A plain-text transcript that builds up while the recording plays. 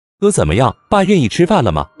哥怎么样？爸愿意吃饭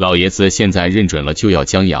了吗？老爷子现在认准了就要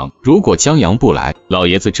江阳，如果江阳不来，老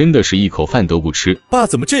爷子真的是一口饭都不吃。爸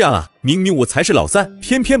怎么这样啊？明明我才是老三，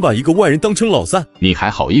偏偏把一个外人当成老三。你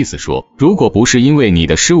还好意思说？如果不是因为你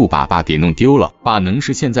的失误把爸给弄丢了，爸能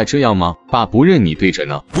是现在这样吗？爸不认你对着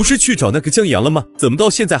呢。不是去找那个江阳了吗？怎么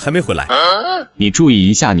到现在还没回来？你注意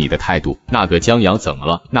一下你的态度。那个江阳怎么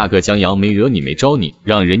了？那个江阳没惹你没招你，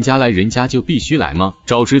让人家来人家就必须来吗？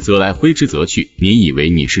招之则来，挥之则去。你以为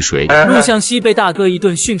你是谁？陆向西被大哥一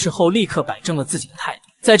顿训斥后，立刻摆正了自己的态度。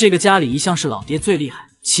在这个家里，一向是老爹最厉害，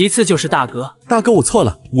其次就是大哥。大哥，我错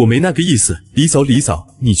了，我没那个意思。李嫂，李嫂，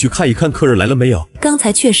你去看一看客人来了没有？刚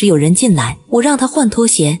才确实有人进来，我让他换拖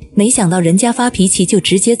鞋，没想到人家发脾气就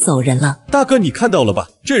直接走人了。大哥，你看到了吧？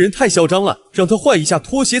这人太嚣张了，让他换一下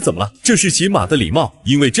拖鞋怎么了？这是起码的礼貌，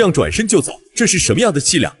因为这样转身就走，这是什么样的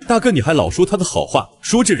气量？大哥，你还老说他的好话，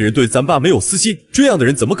说这个人对咱爸没有私心，这样的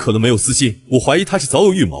人怎么可能没有私心？我怀疑他是早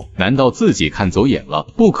有预谋。难道自己看走眼了？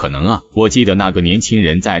不可能啊！我记得那个年轻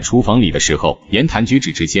人在厨房里的时候，言谈举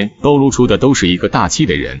止之间透露出的都是一个大气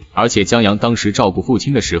的人，而且江阳当时照顾父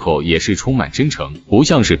亲的时候也是充满真诚，不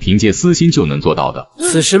像是凭借私心就能做到的。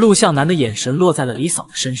此时陆向南的眼神落在了李嫂的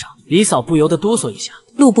身上，李嫂不由得哆嗦一下。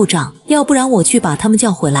陆部长，要不然我去把他们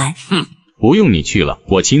叫回来。不用你去了，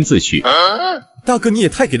我亲自去。大哥，你也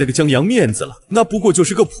太给那个江阳面子了，那不过就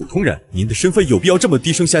是个普通人，您的身份有必要这么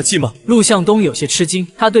低声下气吗？陆向东有些吃惊，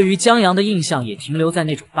他对于江阳的印象也停留在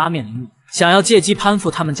那种八面玲珑，想要借机攀附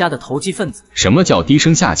他们家的投机分子。什么叫低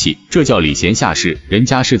声下气？这叫礼贤下士，人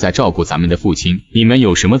家是在照顾咱们的父亲，你们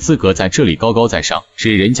有什么资格在这里高高在上？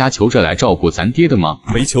是人家求着来照顾咱爹的吗？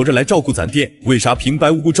没求着来照顾咱爹，为啥平白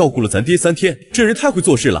无故照顾了咱爹3天？这人太会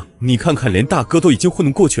做事了，你看看连大哥都已经糊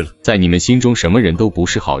弄过去了。在你们心中什么人都不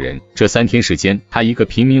是好人。这3天时间，他一个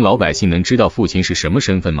平民老百姓能知道父亲是什么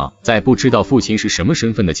身份吗？在不知道父亲是什么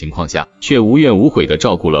身份的情况下，却无怨无悔地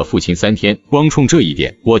照顾了父亲3天，光冲这一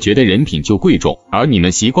点，我觉得人品就贵重。而你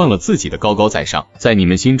们习惯了自己的高高在上，在你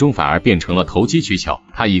们心中反而变成了投机取巧。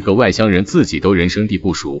他一个外乡人自己都人生地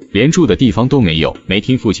不熟，连住的地方都没有。没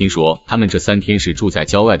听父亲说他们这3天是住在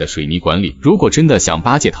郊外的水泥馆里，如果真的想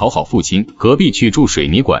巴结讨好父亲，何必去住水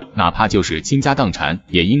泥馆？哪怕就是倾家荡产，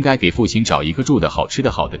也应该给父亲找一个住的好吃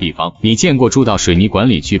的好的地方。你见过住到水泥馆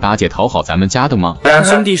里去巴结讨好咱们家的吗？两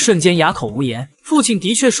兄弟瞬间哑口无言。父亲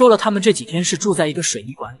的确说了，他们这几天是住在一个水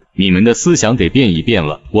泥馆里。你们的思想得变一变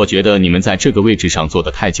了，我觉得你们在这个位置上坐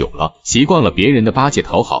得太久了，习惯了别人的巴结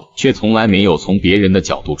讨好，却从来没有从别人的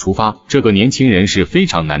角度出发。这个年轻人是非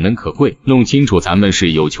常难能可贵，弄清楚咱们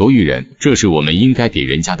是有求于人，这是我们应该给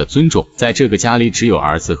人家的尊重。在这个家里只有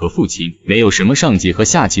儿子和父亲，没有什么上级和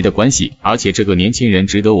下级的关系，而且这个年轻人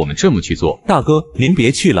值得我们这么去做。大哥，您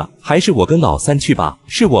别去了，还是我跟老三去吧，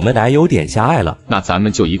是我们俩有点狭隘了。那咱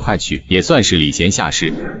们就一块去，也算是礼贤下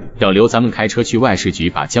士。小刘，咱们开车去外事局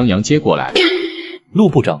把江阳接过来。陆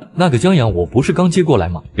部长，那个江阳我不是刚接过来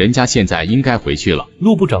吗？人家现在应该回去了。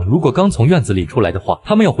陆部长，如果刚从院子里出来的话，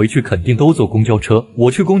他们要回去肯定都坐公交车，我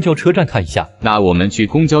去公交车站看一下。那我们去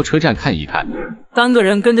公交车站看一看。3个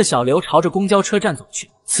人跟着小刘朝着公交车站走去。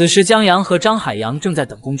此时江阳和张海洋正在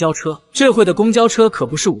等公交车，这会的公交车可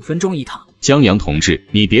不是5分钟一趟。江阳同志，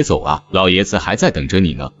你别走啊，老爷子还在等着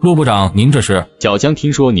你呢。陆部长，您这是？小江，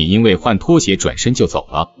听说你因为换拖鞋转身就走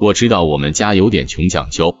了，我知道我们家有点穷讲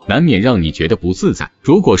究，难免让你觉得不自在。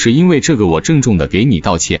如果是因为这个，我郑重的给你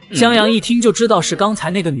道歉。江阳一听就知道是刚才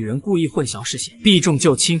那个女人故意混淆视线，避重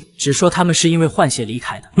就轻，只说他们是因为换鞋离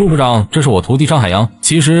开的。陆部长，这是我徒弟张海洋，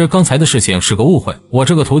其实刚才的事情是个误会，我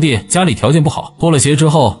这个徒弟家里条件不好，脱了鞋之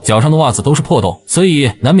后脚上的袜子都是破洞，所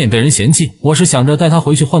以难免被人嫌弃。我是想着带他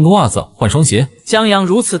回去换个袜子，换双鞋。江阳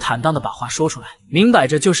如此坦荡的把话说出来，明摆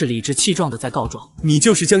着就是理直气壮的在告状。你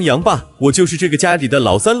就是江阳吧？我就是这个家里的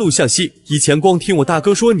老三陆向西。以前光听我大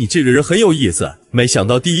哥说你这个人很有意思，没想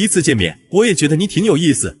到第一次见面，我也觉得你挺有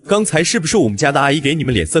意思。刚才是不是我们家的阿姨给你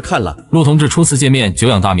们脸色看了？陆同志初次见面，久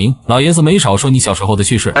仰大名，老爷子没少说你小时候的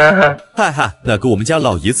趣事。嗨嗨，那个我们家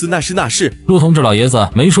老爷子那是。陆同志，老爷子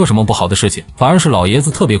没说什么不好的事情，反而是老爷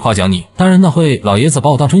子特别夸奖你。当然那会老爷子把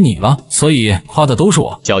我当成你了，所以夸的都是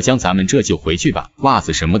我。小江，咱们这就回去吧，袜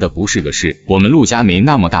子什么的不是个事，我们陆家没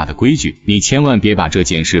那么大的规矩，你千万别把这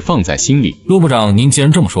件事放在心里。陆部长，您既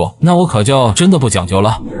然这么说，那我可就真的不讲究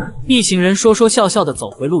了。一行人说说笑笑的走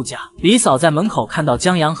回陆家。李嫂在门口看到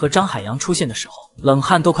江阳和张海洋出现的时候，冷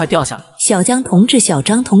汗都快掉下来。小江同志、小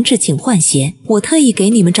张同志，请换鞋，我特意给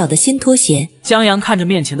你们找的新拖鞋。江阳看着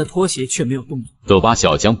面前的拖鞋却没有动作。走吧，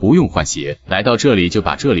小江，不用换鞋，来到这里就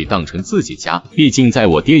把这里当成自己家，毕竟在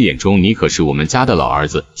我爹眼中你可是我们家的老儿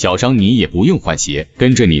子。小张，你也不用换鞋，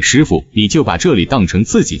跟着你师傅，你就把这里当成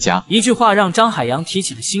自己家。一句话让张海洋提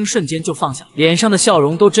起的心瞬间就放下，脸上的笑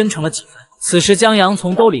容都真诚了几分。此时江阳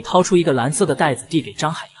从兜里掏出一个蓝色的袋子递给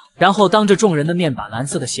张海洋，然后当着众人的面把蓝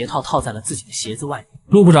色的鞋套套在了自己的鞋子外面。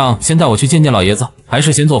陆部长，先带我去见见老爷子，还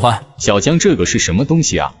是先做饭？小江，这个是什么东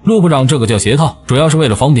西啊？陆部长，这个叫鞋套，主要是为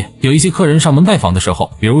了方便，有一些客人上门拜访的时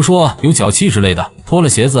候，比如说有脚气之类的，脱了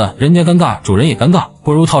鞋子，人家尴尬，主人也尴尬，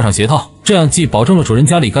不如套上鞋套，这样既保证了主人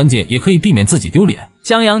家里干净，也可以避免自己丢脸。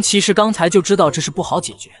江阳其实刚才就知道这是不好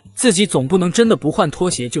解决，自己总不能真的不换拖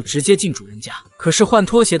鞋就直接进主人家，可是换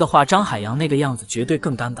拖鞋的话，张海洋那个样子绝对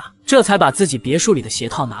更尴尬，这才把自己别墅里的鞋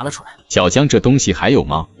套拿了出来。小江，这东西还有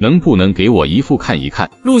吗？能不能给我一副看一看？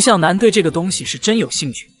陆向南对这个东西是真有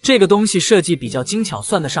兴趣，这个东西设计比较精巧，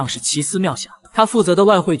算得上是奇思妙想。他负责的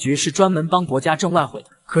外汇局是专门帮国家挣外汇的，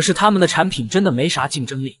可是他们的产品真的没啥竞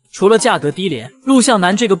争力，除了价格低廉，陆向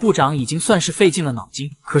南这个部长已经算是费尽了脑筋，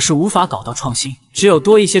可是无法搞到创新，只有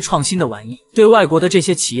多一些创新的玩意，对外国的这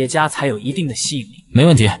些企业家才有一定的吸引力。没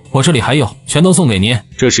问题，我这里还有，全都送给您。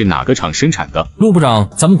这是哪个厂生产的？陆部长，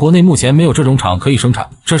咱们国内目前没有这种厂可以生产，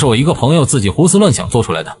这是我一个朋友自己胡思乱想做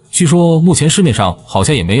出来的，据说目前市面上好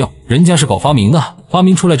像也没有，人家是搞发明的，发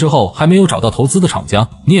明出来之后还没有找到投资的厂家，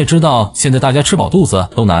你也知道现在大家吃饱肚子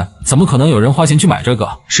都难，怎么可能有人花钱去买这个？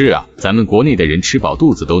是啊，咱们国内的人吃饱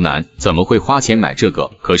肚子都难，怎么会花钱买这个？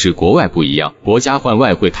可是国外不一样，国家换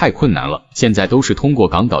外汇太困难了，现在都是通过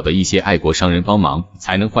港岛的一些爱国商人帮忙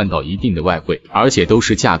才能换到一定的外汇，而且都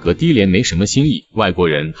是价格低廉，没什么新意，外国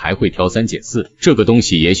人还会挑三拣四，这个东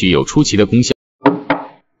西也许有出奇的功效。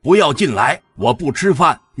不要进来，我不吃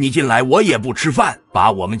饭，你进来我也不吃饭，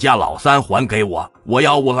把我们家老三还给我，我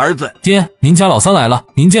要我儿子。爹，您家老三来了，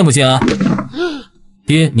您见不见啊？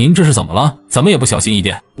爹，您这是怎么了？怎么也不小心一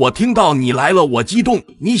点。我听到你来了，我激动。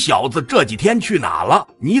你小子这几天去哪了？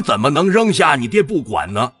你怎么能扔下你爹不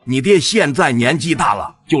管呢？你爹现在年纪大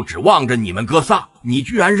了，就指望着你们哥仨，你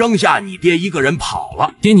居然扔下你爹一个人跑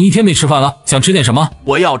了。爹，你一天没吃饭了，想吃点什么？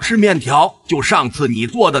我要吃面条，就上次你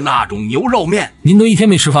做的那种牛肉面。您都一天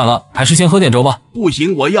没吃饭了，还是先喝点粥吧。不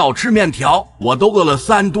行，我要吃面条，我都饿了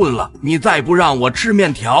3顿了，你再不让我吃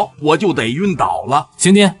面条，我就得晕倒了。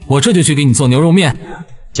行爹，我这就去给你做牛肉面。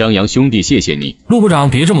江阳兄弟，谢谢你。陆部长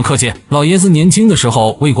别这么客气，老爷子年轻的时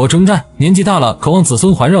候为国征战，年纪大了渴望子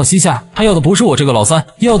孙环绕膝下，他要的不是我这个老三，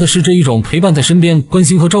要的是这一种陪伴在身边关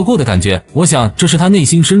心和照顾的感觉，我想这是他内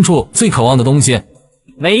心深处最渴望的东西。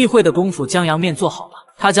没一会的功夫，江阳面做好了，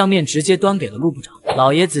他将面直接端给了陆部长。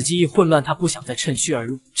老爷子记忆混乱，他不想再趁虚而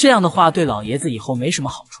入，这样的话对老爷子以后没什么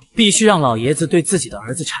好处，必须让老爷子对自己的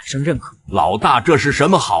儿子产生认可。老大，这是什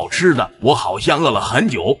么好吃的？我好像饿了很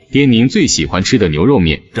久。爹，您最喜欢吃的牛肉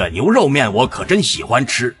面。这牛肉面我可真喜欢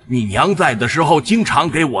吃，你娘在的时候经常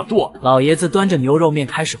给我做。老爷子端着牛肉面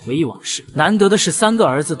开始回忆往事，难得的是3个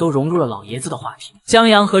儿子都融入了老爷子的话题。江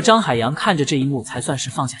阳和张海洋看着这一幕才算是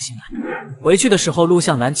放下心来。回去的时候，陆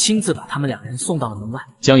向南亲自把他们2人送到了门外。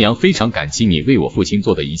江阳，非常感激你为我父亲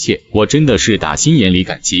做的一切，我真的是打心眼里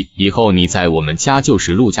感激，以后你在我们家就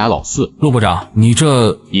是陆家老四。陆部长，你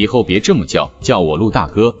这以后别这么叫我陆大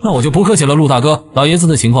哥。那我就不客气了，陆大哥。老爷子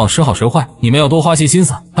的情况时好时坏，你们要多花些心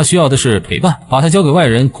思，他需要的是陪伴，把他交给外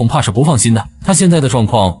人恐怕是不放心的。他现在的状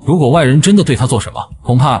况，如果外人真的对他做什么，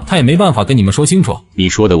恐怕他也没办法跟你们说清楚。你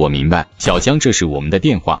说的我明白，小江，这是我们的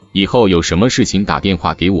电话，以后有什么事情打电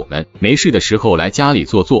话给我们，没事的时候来家里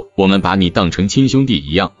坐坐，我们把你当成亲兄弟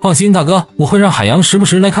一样。放心大哥，我会让海洋时不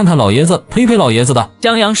时来看看老爷子，陪陪老爷子的。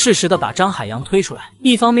江阳适时的把张海洋推出来，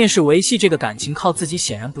一方面是维系这个感情靠自己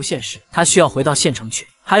显然不现实，他需要回到县城去，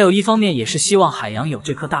还有一方面也是希望海洋有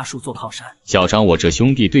这棵大树做靠山。小张，我这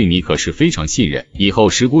兄弟对你可是非常信任，以后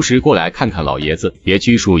时不时过来看看老爷子，别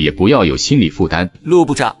拘束也不要有心理负担。陆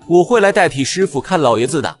部长，我会来代替师傅看老爷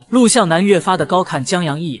子的。陆向南越发的高看江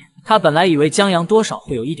阳一眼，他本来以为江阳多少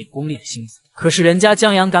会有一点功利的心思，可是人家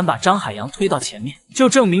江阳敢把张海洋推到前面，就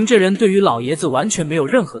证明这人对于老爷子完全没有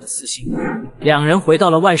任何的私心。2人回到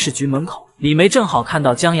了外事局门口，李梅正好看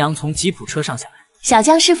到江阳从吉普车上下来。小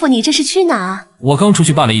江师傅，你这是去哪啊？我刚出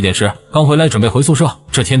去办了一点事，刚回来准备回宿舍，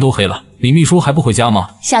这天都黑了，李秘书还不回家吗？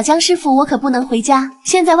小江师傅，我可不能回家，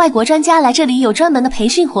现在外国专家来这里有专门的培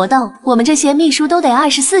训活动，我们这些秘书都得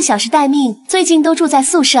24小时待命，最近都住在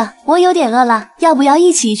宿舍，我有点饿了，要不要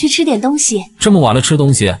一起去吃点东西？这么晚了吃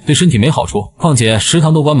东西对身体没好处，况且食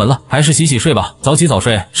堂都关门了，还是洗洗睡吧，早起早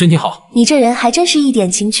睡，身体好。你这人还真是一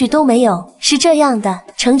点情趣都没有。是这样的，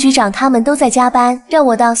程局长他们都在加班，让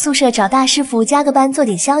我到宿舍找大师傅加个班做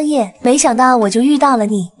点宵夜，没想到我就遇到了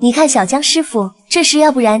你。你看小江师傅，这时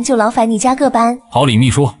要不然就劳烦你加个班。好，李秘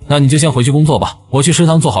书，那你就先回去工作吧，我去食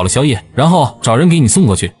堂做好了宵夜，然后找人给你送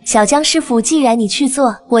过去。小江师傅，既然你去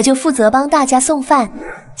做，我就负责帮大家送饭。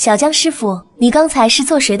小江师傅，你刚才是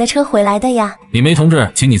坐谁的车回来的呀？李梅同志，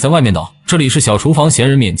请你在外面等，这里是小厨房，闲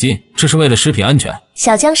人免进，这是为了食品安全。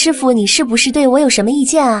小江师傅，你是不是对我有什么意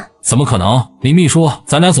见啊？怎么可能？李秘书，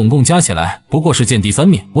咱俩总共加起来不过是见第3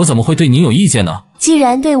面，我怎么会对您有意见呢？既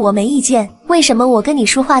然对我没意见，为什么我跟你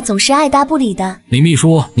说话总是爱答不理的？李秘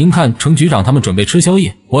书，您看程局长他们准备吃宵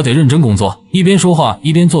夜，我得认真工作，一边说话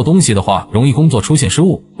一边做东西的话，容易工作出现失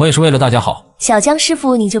误，我也是为了大家好。小江师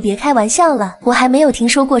傅，你就别开玩笑了，我还没有听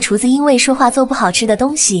说过厨子因为说话做不好吃的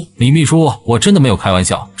东西。李秘书，我真的没有开玩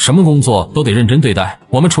笑，什么工作都得认真对待，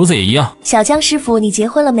我们厨子也一样。小江师傅，你结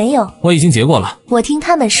婚了没有？我已经结过了。我听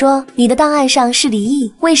他们说你的档案上是离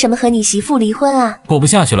异，为什么和你媳妇离婚啊？过不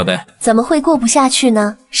下去了呗。怎么会过不下去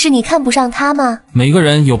呢？是你看不上他吗？每个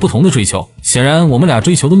人有不同的追求，显然我们俩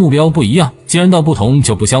追求的目标不一样，既然道不同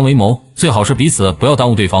就不相为谋，最好是彼此不要耽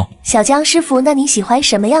误对方。小江师傅，那你喜欢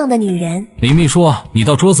什么样的女人？李秘书，你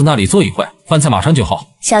到桌子那里坐一会，饭菜马上就好。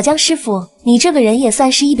小江师傅，你这个人也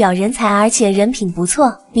算是一表人才，而且人品不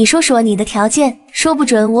错，你说说你的条件，说不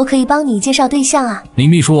准我可以帮你介绍对象啊。李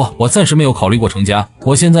秘书，我暂时没有考虑过成家，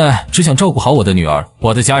我现在只想照顾好我的女儿，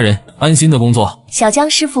我的家人，安心的工作。小江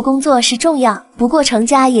师傅，工作是重要，不过成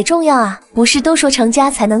家也重要啊，不是都说成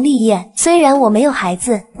家才能立业？虽然我没有孩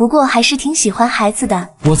子，不过还是挺喜欢孩子的。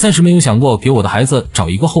我暂时没有想过给我的孩子找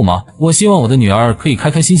一个后妈，我希望我的女儿可以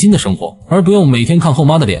开开心心的生活，而不用每天看后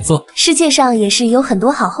妈的脸色。世界上也是有很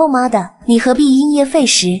多好后妈的，你何必因噎废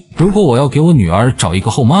食？如果我要给我女儿找一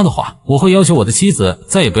个后妈的话，我会要求我的妻子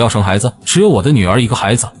再也不要生孩子，只有我的女儿一个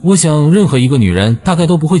孩子。我想任何一个女人大概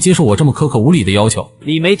都不会接受我这么苛刻无理的要求。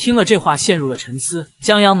李梅听了这话陷入了沉思，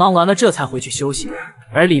江阳忙完了这才回去休息，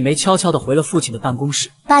而李梅悄悄地回了父亲的办公室。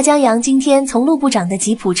爸，江阳今天从陆部长的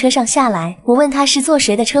吉普车上下来，我问他是坐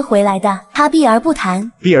谁的车回来的，他避而不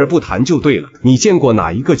谈。避而不谈就对了，你见过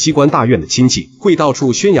哪一个机关大院的亲戚会到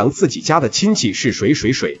处宣扬自己家的亲戚是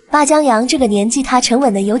谁？爸，江阳这个年纪他沉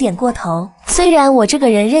稳的有点过头，虽然我这个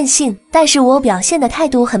人任性，但是我表现的态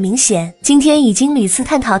度很明显，今天已经屡次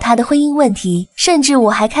探讨他的婚姻问题，甚至我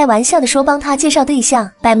还开玩笑的说帮他介绍对象，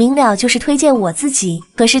摆明了就是推荐我自己，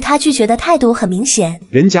可是他拒绝的态度很明显。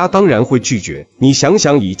人家当然会拒绝，你想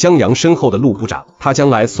想以江阳身后的陆部长，他将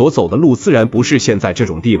来所走的路自然不是现在这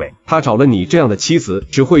种地位，他找了你这样的妻子，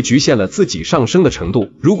只会局限了自己上升的程度。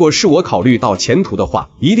如果是我考虑到前途的话，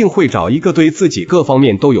一定会找一个对自己各方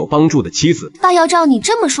面都有帮助的妻子。爸，要照你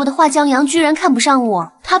这么说的话，江阳居然看不上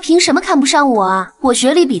我，他凭什么看不上我啊？我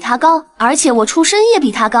学历比他高，而且我出身也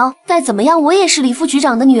比他高，再怎么样我也是李副局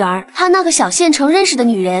长的女儿，他那个小县城认识的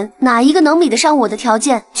女人，哪一个能比得上我的条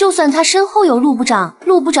件？就算他身后有陆部长，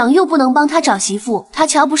陆部长又不能帮他找媳妇，他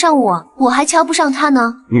瞧不上我，我还瞧不上他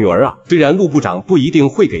呢。女儿啊，虽然陆部长不一定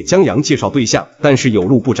会给江阳介绍对象，但是有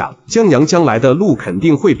陆部长，江阳将来的路肯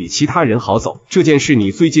定会比其他人好走。这件事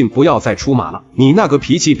你最近不要再出马了，你那个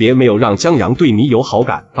脾气别没有让江阳对你有好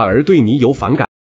感，反而对你有反感。